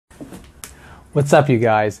What's up, you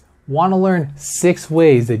guys? Want to learn 6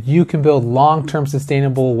 ways that you can build long-term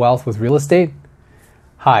sustainable wealth with real estate?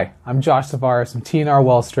 Hi, I'm Josh Tavares from TNR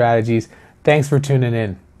Wealth Strategies. Thanks for tuning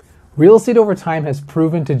in. Real estate over time has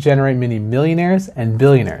proven to generate many millionaires and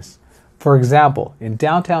billionaires. For example, in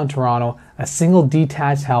downtown Toronto, a single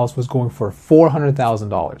detached house was going for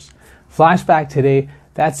 $400,000. Flashback today,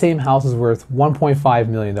 that same house is worth $1.5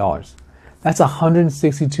 million. That's a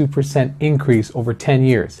 162% increase over 10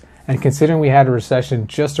 years. And considering we had a recession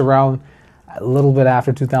just around a little bit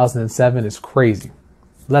after 2007, is crazy.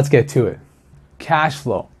 Let's get to it. Cash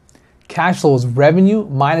flow. Cash flow is revenue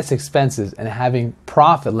minus expenses and having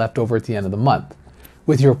profit left over at the end of the month.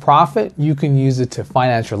 With your profit, you can use it to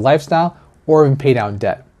finance your lifestyle or even pay down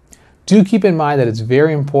debt. Do keep in mind that it's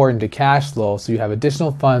very important to cash flow so you have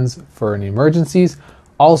additional funds for any emergencies.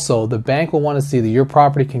 Also, the bank will want to see that your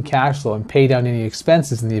property can cash flow and pay down any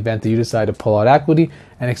expenses in the event that you decide to pull out equity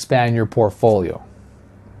and expand your portfolio.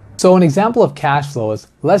 So an example of cash flow is,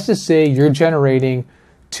 let's just say you're generating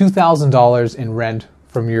 $2,000 in rent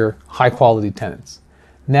from your high quality tenants.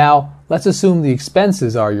 Now, let's assume the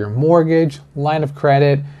expenses are your mortgage, line of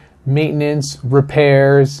credit, maintenance,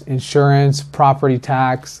 repairs, insurance, property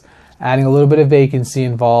tax, adding a little bit of vacancy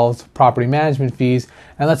involved, property management fees,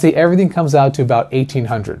 and let's say everything comes out to about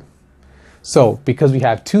 $1,800. So because we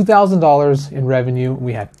have $2,000 in revenue,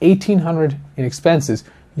 we have $1,800 in expenses,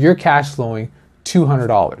 you're cash flowing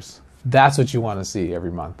 $200. That's what you want to see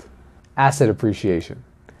every month. Asset appreciation.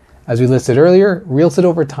 As we listed earlier, real estate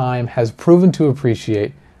over time has proven to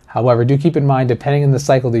appreciate. However, do keep in mind, depending on the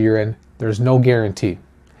cycle that you're in, there's no guarantee.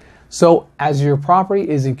 So as your property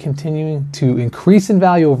is continuing to increase in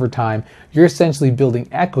value over time, you're essentially building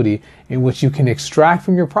equity in which you can extract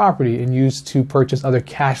from your property and use to purchase other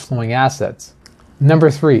cash flowing assets. Number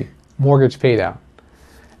 3, mortgage paydown.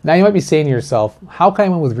 Now you might be saying to yourself, how can I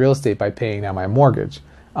win with real estate by paying down my mortgage,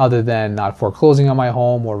 other than not foreclosing on my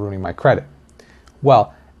home or ruining my credit?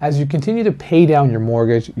 Well, as you continue to pay down your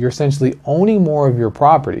mortgage, you're essentially owning more of your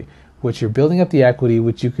property, which you're building up the equity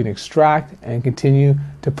which you can extract and continue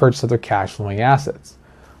to purchase other cash flowing assets.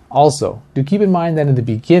 Also, do keep in mind that in the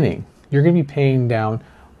beginning, you're going to be paying down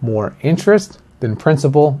more interest than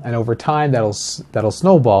principal, and over time that'll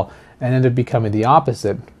snowball and end up becoming the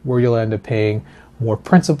opposite, where you'll end up paying more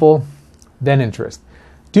principal than interest.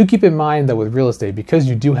 Do keep in mind that with real estate, because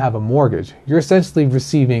you do have a mortgage, you're essentially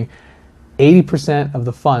receiving 80% of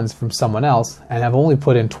the funds from someone else and have only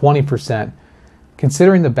put in 20%.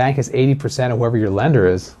 Considering the bank has 80% of whoever your lender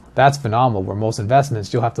is, that's phenomenal, where most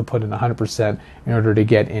investments you'll have to put in 100% in order to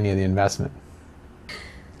get any of the investment.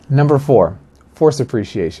 Number 4, forced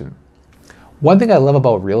appreciation. One thing I love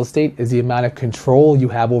about real estate is the amount of control you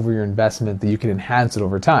have over your investment, that you can enhance it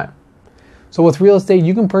over time. So with real estate,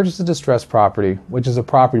 you can purchase a distressed property, which is a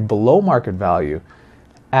property below market value,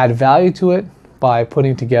 add value to it by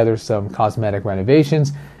putting together some cosmetic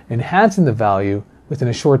renovations, enhancing the value. Within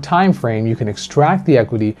a short time frame, you can extract the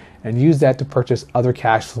equity and use that to purchase other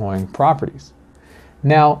cash flowing properties.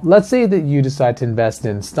 Now, let's say that you decide to invest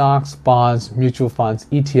in stocks, bonds, mutual funds,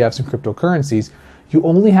 ETFs, and cryptocurrencies. You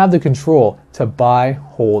only have the control to buy,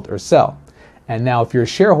 hold, or sell. And now if you're a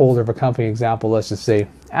shareholder of a company, example, let's just say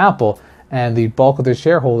Apple, and the bulk of their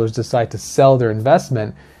shareholders decide to sell their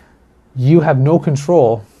investment, you have no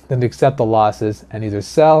control than to accept the losses and either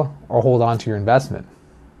sell or hold on to your investment.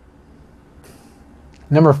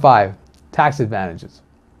 Number 5, tax advantages.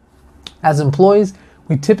 As employees,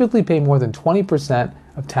 we typically pay more than 20%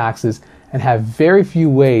 of taxes and have very few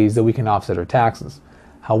ways that we can offset our taxes.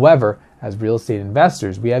 However, as real estate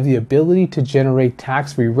investors, we have the ability to generate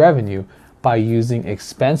tax-free revenue by using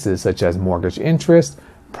expenses such as mortgage interest,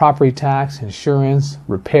 property tax, insurance,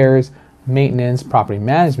 repairs, maintenance, property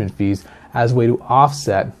management fees as a way to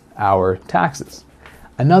offset our taxes.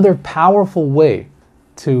 Another powerful way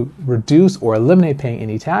to reduce or eliminate paying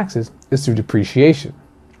any taxes is through depreciation.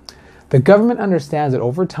 The government understands that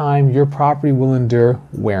over time your property will endure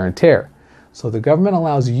wear and tear. So the government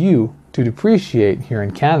allows you to depreciate here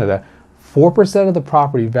in Canada 4% of the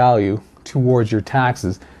property value towards your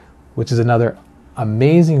taxes, which is another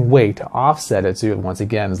amazing way to offset it. So once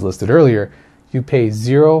again, as listed earlier, you pay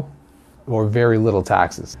 0 or very little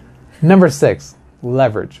taxes. Number 6,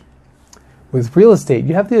 leverage. With real estate,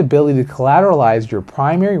 you have the ability to collateralize your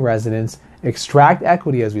primary residence, extract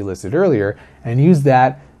equity as we listed earlier, and use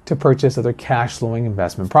that to purchase other cash flowing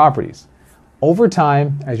investment properties. Over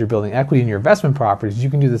time, as you're building equity in your investment properties, you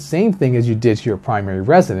can do the same thing as you did to your primary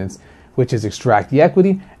residence, which is extract the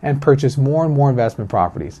equity and purchase more and more investment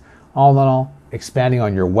properties. All in all, expanding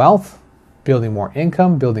on your wealth, building more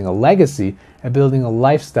income, building a legacy, and building a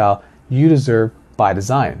lifestyle you deserve by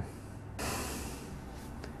design.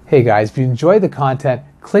 Hey guys, if you enjoyed the content,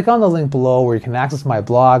 click on the link below where you can access my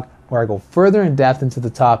blog where I go further in depth into the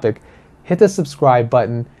topic. Hit the subscribe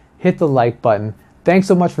button, hit the like button. Thanks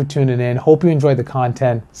so much for tuning in. Hope you enjoyed the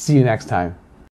content. See you next time.